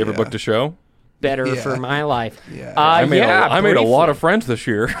be You ever booked a show? Better for my life. I made a lot of friends this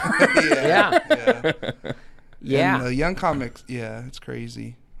year. Yeah. And the young comics, it's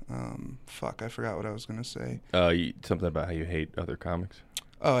crazy. I forgot what I was going to say. Something about how you hate other comics.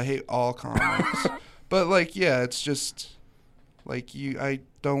 Oh, I hate all comics. But like, it's just like I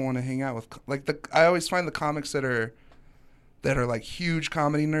don't want to hang out with I always find the comics that are like huge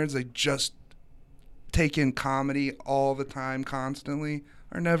comedy nerds, they just take in comedy all the time constantly,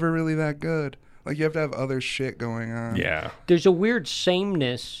 are never really that good. Like, you have to have other shit going on. Yeah. There's a weird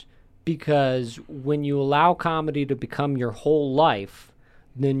sameness, because when you allow comedy to become your whole life,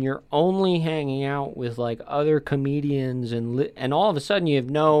 then you're only hanging out with like other comedians, and all of a sudden you have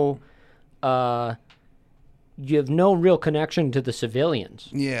no real connection to the civilians.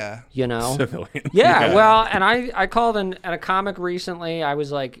 Yeah. You know? Civilians. Yeah. Well, and I called at a comic recently. I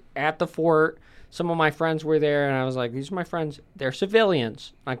was like at the fort. Some of my friends were there, and I was like, these are my friends. They're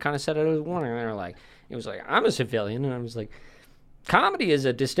civilians. I kind of said it as one, and they were like, it was like, I'm a civilian, and I was like, comedy is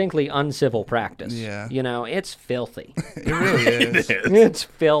a distinctly uncivil practice. Yeah. You know, it's filthy. It really is. It's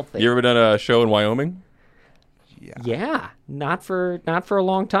filthy. You ever done a show in Wyoming? Yeah. Not for a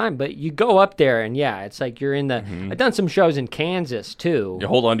long time, but you go up there and it's like you're in the I've done some shows in Kansas too. You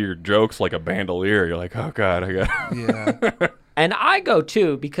hold on to your jokes like a bandolier. You're like, oh God, I got Yeah. And I go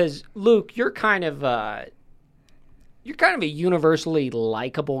too, because Luke, you're kind of a universally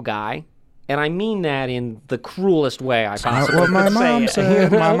likable guy. And I mean that in the cruelest way I possibly what my could mom say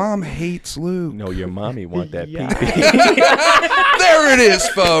said. My mom hates Luke. No, your mommy want that pee-pee. There it is,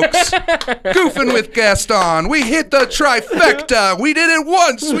 folks. Goofing with Gaston. We hit the trifecta. We did it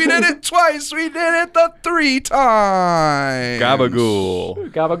once. We did it twice. We did it the 3 times.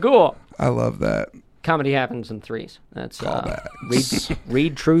 Gabagool. Gabagool. I love that. Comedy happens in threes. That's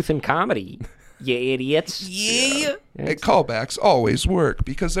read truth and comedy. You idiots. Yeah. And callbacks always work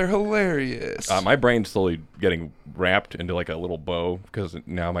because they're hilarious. My brain's slowly getting wrapped into like a little bow, because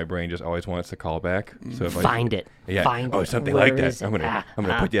now my brain just always wants to call back. So if Find it. Find it. Something like that. I'm gonna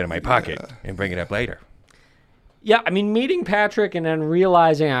put that in my pocket and bring it up later. Yeah, I mean, meeting Patrick and then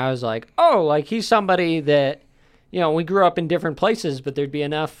realizing, I was like, oh, like he's somebody that, we grew up in different places, but there'd be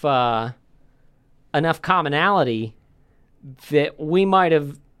enough commonality that we might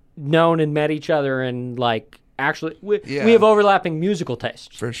have known and met each other, and like actually we have overlapping musical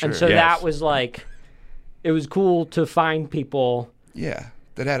tastes, for sure. And so that was like, it was cool to find people that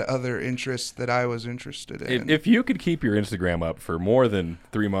had other interests that I was interested in. If you could keep your Instagram up for more than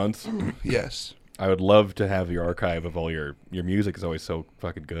 3 months, yes, I would love to have your archive of all your music. Is always so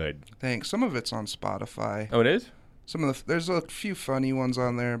fucking good. Thanks. Some of it's on Spotify. Oh, it is? There's a few funny ones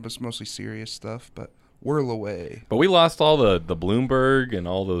on there, but it's mostly serious stuff. But whirl away. But we lost all the Bloomberg and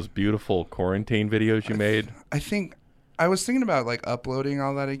all those beautiful quarantine videos you made. I think I was thinking about like uploading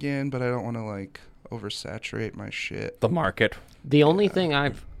all that again, but I don't want to like oversaturate my shit. The market. The only thing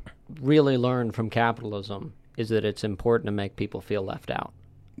I've really learned from capitalism is that it's important to make people feel left out.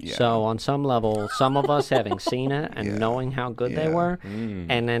 Yeah. So on some level, some of us having seen it and knowing how good they were,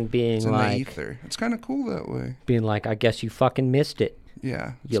 and then being it's like, in the ether. It's kind of cool that way. Being like, I guess you fucking missed it.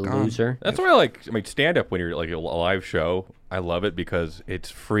 Yeah, you loser. That's why I mean, stand up when you're like a live show. I love it because it's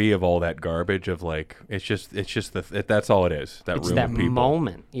free of all that garbage of like it's just that's all it is. That it's room that of people.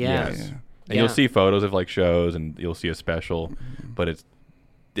 Moment. Yes. Yeah. And you'll see photos of like shows and you'll see a special, but it's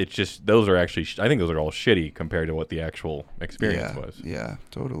just those are actually I think those are all shitty compared to what the actual experience was. Yeah,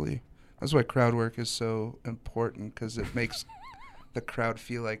 totally. That's why crowd work is so important because it makes the crowd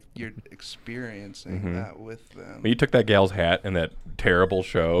feel like you're experiencing that with them. When you took that gal's hat in that terrible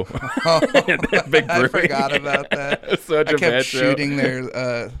show, I forgot about that. Such I a kept bad shooting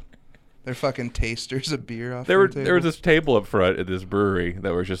their fucking tasters of beer off. There was this table up front at this brewery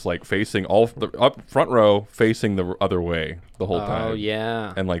that was just like facing up front row, facing the other way the whole time. Oh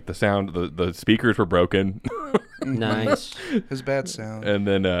yeah, and like the sound, the speakers were broken. Nice. It was bad sound. And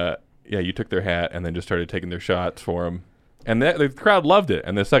then you took their hat and then just started taking their shots for them. And the crowd loved it.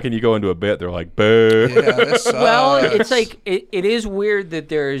 And the second you go into a bit, they're like, boo. Yeah, this sucks. Well, it's like, it is weird that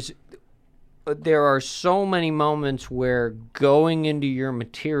there are so many moments where going into your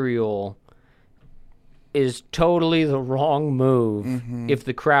material is totally the wrong move if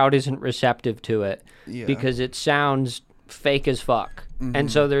the crowd isn't receptive to it because it sounds fake as fuck.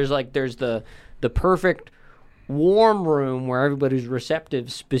 And so there's the perfect warm room where everybody's receptive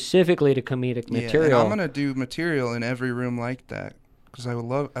specifically to comedic material. And I'm gonna do material in every room like that because I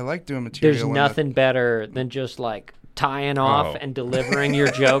like doing material. There's nothing better than just like tying off and delivering your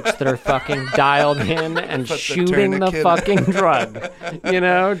jokes that are fucking dialed in and shooting the fucking drug.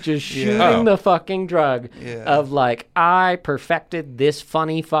 Just shooting the fucking drug of like, I perfected this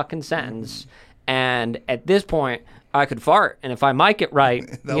funny fucking sentence, and at this point I could fart, and if I mic it right,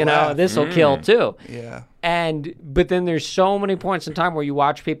 this will kill too. Yeah. But then there's so many points in time where you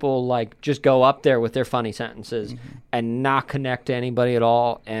watch people like just go up there with their funny sentences and not connect to anybody at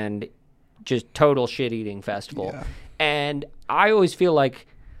all, and just total shit-eating festival. Yeah. And I always feel like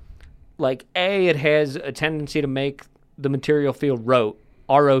it has a tendency to make the material feel rote,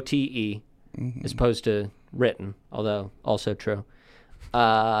 R-O-T-E, as opposed to written, although also true.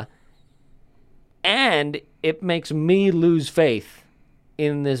 And it makes me lose faith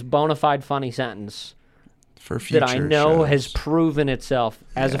in this bona fide funny sentence for future that I know shows. Has proven itself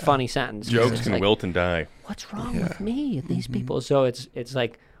as a funny sentence. Jokes can wilt and die. What's wrong with me and these people? So it's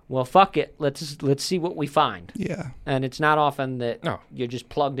like, well, fuck it. Let's see what we find. Yeah. And it's not often that you're just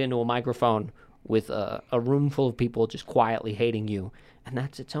plugged into a microphone with a room full of people just quietly hating you, and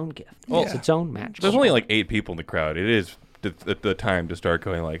that's its own gift. Well, it's its own match. There's only like 8 people in the crowd. It is the time to start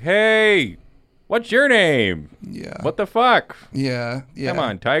going like, hey, what's your name? Yeah. What the fuck? Yeah. Come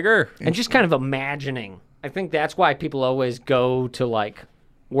on, Tiger. And just kind of imagining. I think that's why people always go to like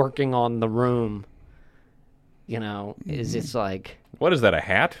working on the room. Is it's like, what is that, a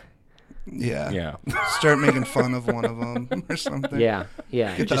hat? Yeah. Start making fun of one of them or something. Yeah.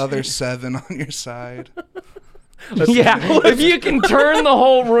 Get the other 7 on your side. If you can turn the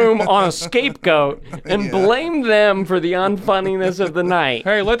whole room on a scapegoat and blame them for the unfunniness of the night.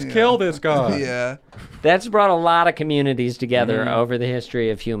 Hey, let's kill this guy. Yeah. That's brought a lot of communities together over the history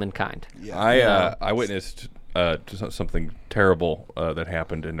of humankind. Yeah. I witnessed something terrible that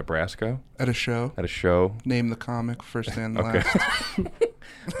happened in Nebraska. At a show? Name the comic, first and last.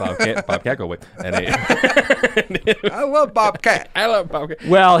 Bobcat Goldthwait. I love Bobcat.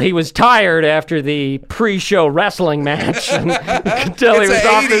 Well, he was tired after the pre-show wrestling match. And you could tell he was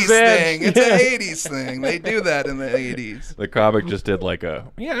off his edge. It's an 80s thing. They do that in the 80s. The comic just did like I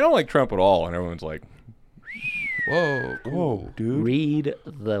don't like Trump at all. And everyone's like, whoa, dude. Read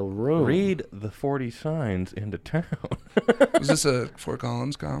the room. Read the 40 signs into town. Was this a Fort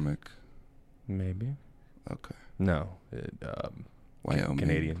Collins comic? Maybe. Okay. No. Wyoming.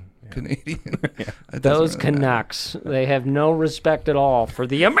 Canadian. Yeah. Canadian. Those Canucks, they have no respect at all for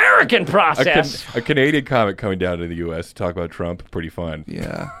the American process. A Canadian comic coming down to the U.S. to talk about Trump, pretty fun.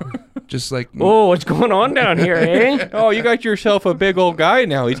 Yeah. Just like, oh, what's going on down here, eh? Oh, you got yourself a big old guy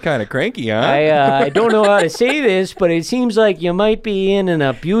now. He's kind of cranky, huh? I don't know how to say this, but it seems like you might be in an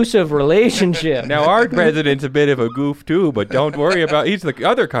abusive relationship. Now, our president's a bit of a goof, too, but don't worry about he's the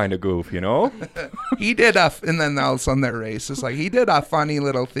other kind of goof, you know? He did and then all of a sudden they're racist. Like, he did a funny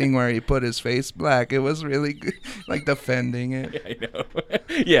little thing where he put his face black. It was really good, like defending it. Yeah, I know.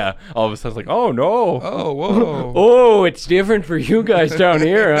 Yeah, all of a sudden it's like, oh, no. Oh, whoa. Oh, it's different for you guys down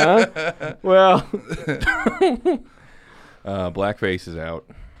here, huh? Well, blackface is out.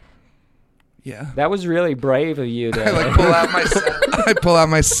 Yeah. that was really brave of you. I like pull out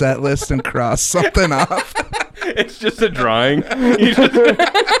my set list and cross something off. It's just a drawing.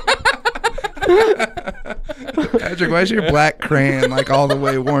 Patrick, why is your black crayon like all the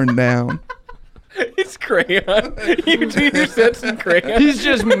way worn down? It's crayon. You do your sets in crayon. He's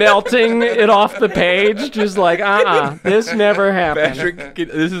just melting it off the page, just like, this never happened. Patrick,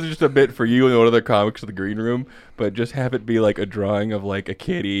 this is just a bit for you and one of the comics of the green room, but just have it be like a drawing of like a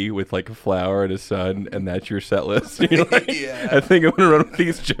kitty with like a flower and a sun, and that's your set list. You're like, Yeah. I think I'm gonna run with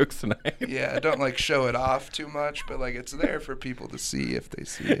these jokes tonight. Yeah, don't like show it off too much, but like it's there for people to see if they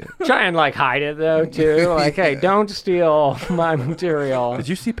see it. Try and like hide it though too. Like, hey, don't steal my material. Did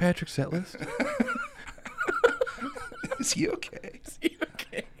you see Patrick's set list? Is he okay? Is he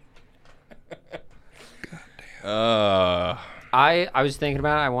okay? God damn. I was thinking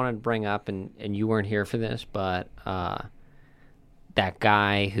about it. I wanted to bring up, and you weren't here for this, but that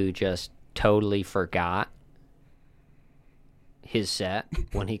guy who just totally forgot his set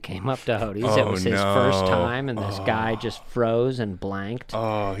when he came up to Hody's. It was his first time, and this guy just froze and blanked.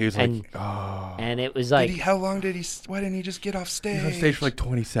 Oh, he was and, and it was like, why didn't he just get off stage? He was on stage for like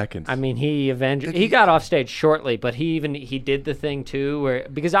 20 seconds. I mean, he got off stage shortly, but he did the thing too where,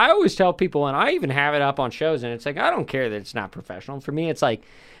 because I always tell people, and I even have it up on shows, and it's like, I don't care that it's not professional. For me, it's like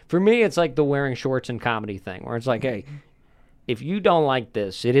the wearing shorts and comedy thing, where it's like, hey, if you don't like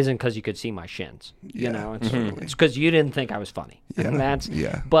this, it isn't because you could see my shins. Yeah, you know, totally. it's because you didn't think I was funny. Yeah, And that's,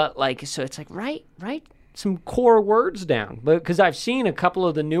 yeah. But like, so it's like, write some core words down. But because I've seen a couple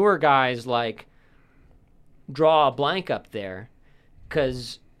of the newer guys like draw a blank up there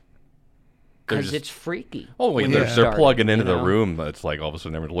because it's freaky. Oh, wait, they're plugging into the room. That's like all of a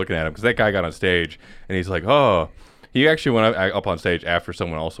sudden everyone's looking at him because that guy got on stage and he's like, oh, he actually went up on stage after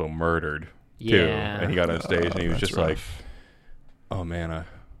someone also murdered too, and he got on stage and he was just rough. Like, oh man, I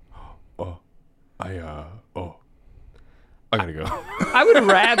gotta go. I would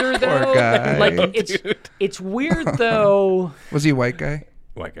rather though. Poor guy. Like it's weird though. Was he a white guy?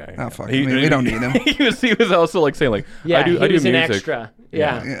 White guy. Oh fuck! We don't need him. he was also like saying like, yeah, I do he was music. an extra.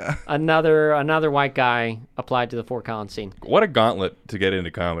 Yeah. Another white guy applied to the Fort Collins scene. What a gauntlet to get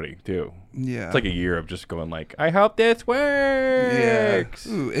into comedy too. Yeah, it's like a year of just going like, I hope this works.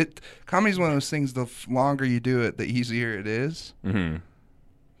 Yeah. Ooh, comedy's one of those things. The longer you do it, the easier it is. Mm-hmm.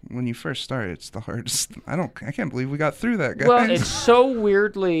 When you first start, it's the hardest. I can't believe we got through that, guys. Well, it's so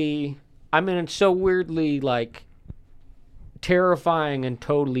weirdly like terrifying and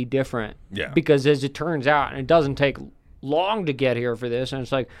totally different. Yeah. Because as it turns out, and it doesn't take long to get here for this, and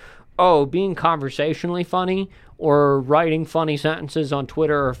it's like, oh, being conversationally funny or writing funny sentences on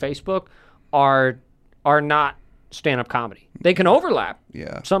Twitter or Facebook are not stand-up comedy. They can overlap.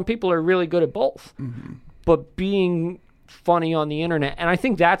 Yeah. Some people are really good at both. Mm-hmm. But being funny on the internet, and I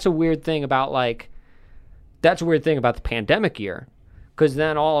think that's a weird thing about the pandemic year, because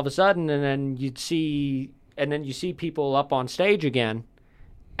then all of a sudden, and then you see people up on stage again,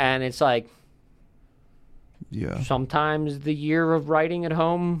 and it's like, yeah, sometimes the year of writing at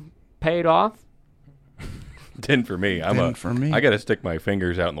home paid off. Didn't for me. I got to stick my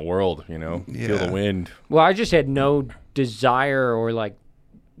fingers out in the world, feel the wind. Well, I just had no desire or like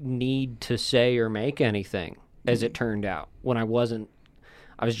need to say or make anything, as it turned out, when I was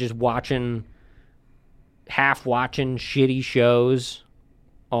just half watching shitty shows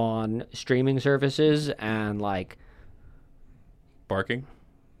on streaming services and like barking.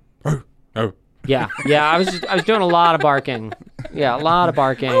 Oh. Yeah, I was doing a lot of barking. Yeah, a lot of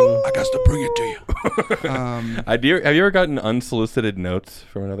barking. I got to bring it to you. Have you ever gotten unsolicited notes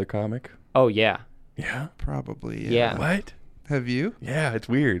from another comic? Oh yeah. Yeah. Probably. Yeah. What? Have you? Yeah, it's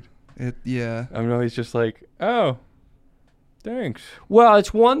weird. Yeah. I'm always just like, oh, thanks. Well,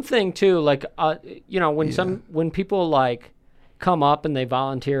 it's one thing too, like when people like come up and they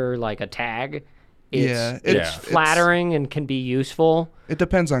volunteer like a tag. It's flattering and can be useful. It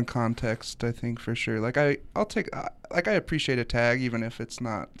depends on context, I think, for sure. Like I appreciate a tag even if it's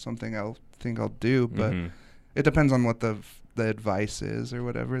not something I'll think I'll do, but it depends on what the advice is or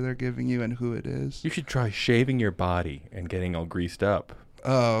whatever they're giving you and who it is. You should try shaving your body and getting all greased up.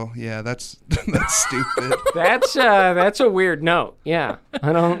 Oh yeah, that's stupid. That's a weird note. Yeah,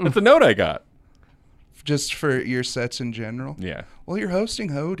 I don't. It's a note I got. Just for your sets in general. Yeah. Well, you're hosting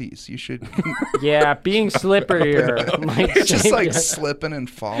Hodies. You should. Yeah, being slipperier. You're just like slipping and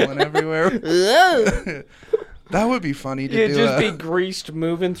falling everywhere. That would be funny to do. Just be greased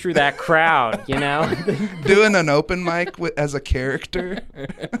moving through that crowd, you know? Doing an open mic as a character.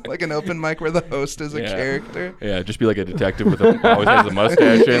 Like an open mic where the host is a character. Yeah, just be like a detective with always has a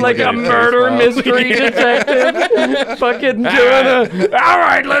mustache. Like a murder mystery detective. Fucking doing all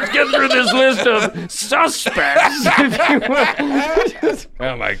right, let's get through this list of suspects.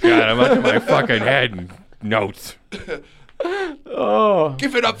 Oh my God, I'm up to my fucking head in notes. Oh.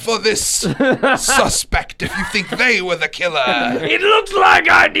 Give it up for this suspect if you think they were the killer. It looks like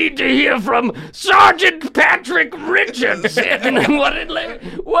I need to hear from Sergeant Patrick Richardson.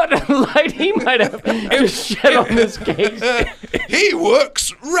 What light he might have to shed on this case. He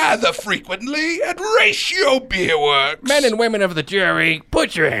works rather frequently at Ratio Beer Works. Men and women of the jury,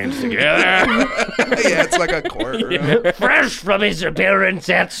 put your hands together. Yeah, it's like a courtroom. Yeah. Fresh from his appearance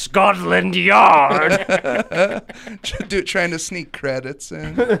at Scotland Yard. Trying to sneak credits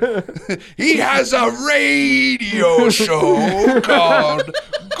in. He has a radio show called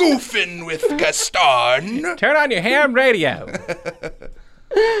Goofin' with Gaston. Turn on your ham radio.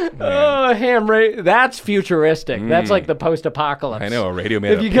 Oh, ham radio. That's futuristic. That's like the post-apocalypse. I know, a radio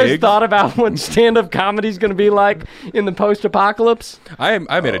man. Have you guys thought about what stand-up comedy is going to be like in the post-apocalypse? I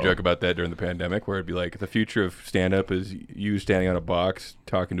made a joke about that during the pandemic where it'd be like the future of stand-up is you standing on a box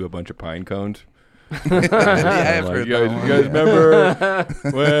talking to a bunch of pine cones. Yeah, I've heard you guys remember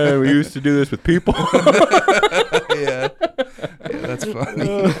when we used to do this with people? Yeah, that's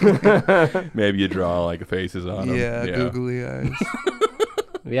funny. Maybe you draw like faces on them. Yeah, googly eyes.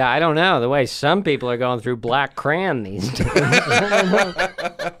 Yeah, I don't know. The way some people are going through black crayon these days.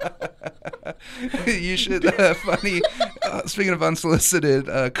 You should, funny, speaking of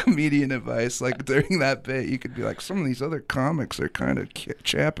unsolicited comedian advice, like during that bit, you could be like, some of these other comics are kind of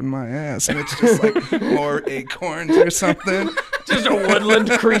chapping my ass. And it's just like more acorns or something. Just a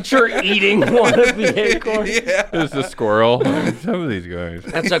woodland creature eating one of the acorns. Yeah. There's a squirrel. Some of these guys.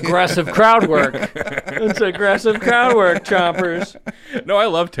 That's aggressive crowd work. That's aggressive crowd work, chompers. No, I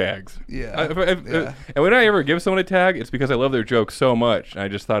love tags. Yeah. And when I ever give someone a tag, it's because I love their joke so much. And I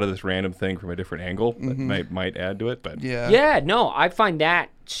just thought of this random thing from a different angle that might add to it. But yeah, no, I find that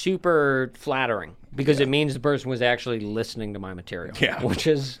super flattering because it means the person was actually listening to my material. Yeah. Which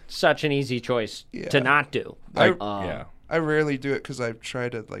is such an easy choice to not do. I rarely do it because I try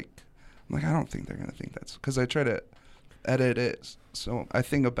to I'm like, I don't think they're gonna think that's because I try to edit it, so I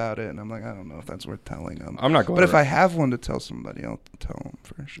think about it and I'm like, I don't know if that's worth telling them. I'm not going. But if I have one to tell somebody, I'll tell them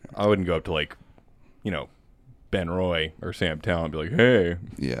for sure. I wouldn't go up to Ben Roy or Sam Tallent and be like, hey.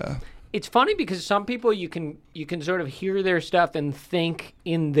 Yeah. It's funny because some people you can sort of hear their stuff and think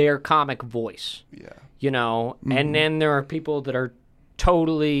in their comic voice. Yeah. You know, and then there are people that are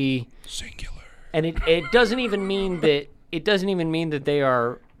totally singular. And it doesn't even mean that they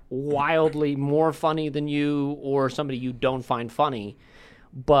are wildly more funny than you or somebody you don't find funny,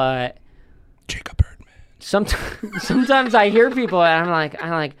 but Jacob Birdman. Sometimes I hear people and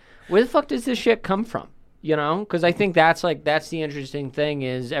I'm like, where the fuck does this shit come from? You know, because I think that's the interesting thing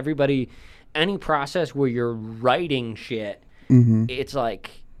is any process where you're writing shit, it's like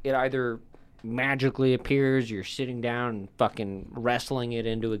it either magically appears, you're sitting down and fucking wrestling it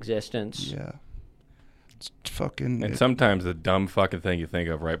into existence. Yeah. It's fucking. And sometimes the dumb fucking thing you think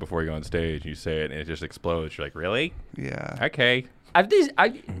of right before you go on stage, you say it and it just explodes. You're like, really? Yeah. Okay.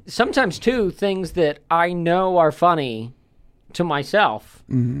 Sometimes too things that I know are funny to myself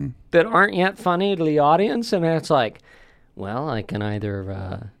that aren't yet funny to the audience, and it's like, well, I can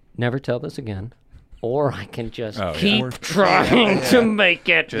either never tell this again, or I can just keep trying to make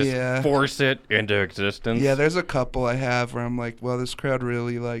it. Just force it into existence. Yeah, there's a couple I have where I'm like, well, this crowd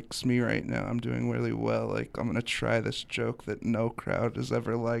really likes me right now. I'm doing really well. Like, I'm going to try this joke that no crowd has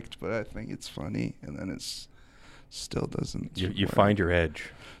ever liked, but I think it's funny. And then it's still doesn't. You find your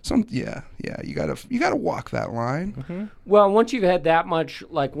edge. You gotta walk that line. Well, once you have that much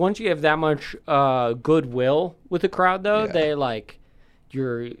goodwill with the crowd, though, they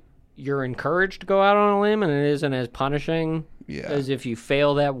you're encouraged to go out on a limb, and it isn't as punishing as if you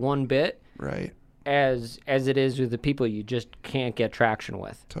fail that one bit, right? As it is with the people you just can't get traction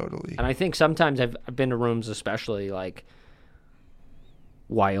with. Totally. And I think sometimes I've been to rooms, especially like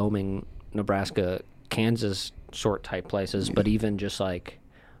Wyoming, Nebraska, Kansas sort type places, but even just like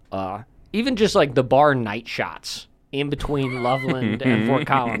the bar night shots in between Loveland and Fort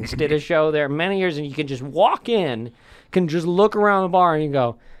Collins. Did a show there many years, and you can just walk in, can just look around the bar, and you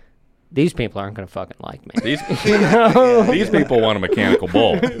go, these people aren't going to fucking like me. These people want a mechanical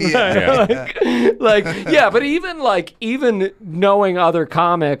bull. But even knowing other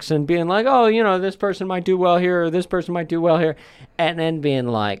comics and being like, oh, you know, this person might do well here, or this person might do well here, and then being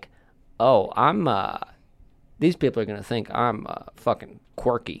like, oh, these people are going to think I'm fucking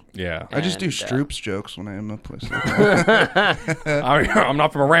quirky. Yeah. I just do Stroops jokes when I am a place like that. I'm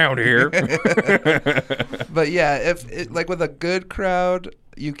not from around here. But yeah, like with a good crowd,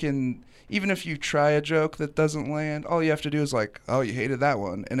 you can, even if you try a joke that doesn't land, all you have to do is like, oh, you hated that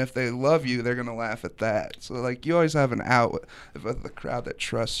one. And if they love you, they're going to laugh at that. So like you always have an out with the crowd that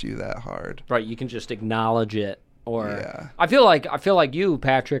trusts you that hard. Right. You can just acknowledge it. Or yeah. I feel like you,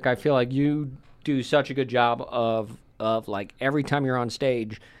 Patrick, I feel like you do such a good job of like every time you're on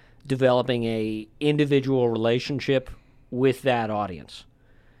stage developing a individual relationship with that audience,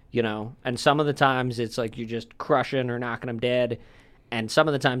 you know, and some of the times it's like you're just crushing or knocking them dead, and some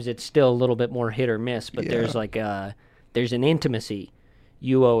of the times it's still a little bit more hit or miss, but there's like there's an intimacy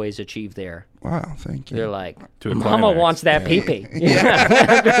you always achieve there. Wow, thank you. They're like, Mama wants that pee-pee.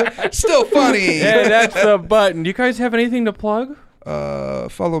 Yeah. Still funny. Yeah, that's the button. Do you guys have anything to plug?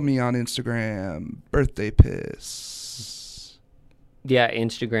 Follow me on Instagram, Birthday Piss. Yeah,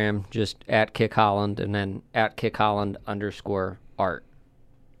 Instagram, just at Kick Holland, and then at Kick Holland _art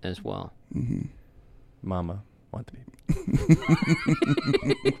as well. Mm-hmm. Mama want the pee-pee.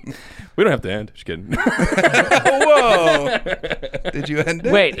 We don't have to end. Just kidding. Whoa. Did you end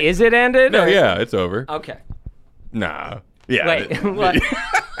it? Wait, is it ended? No, yeah, it's over. Okay. Nah. Yeah. Wait, what?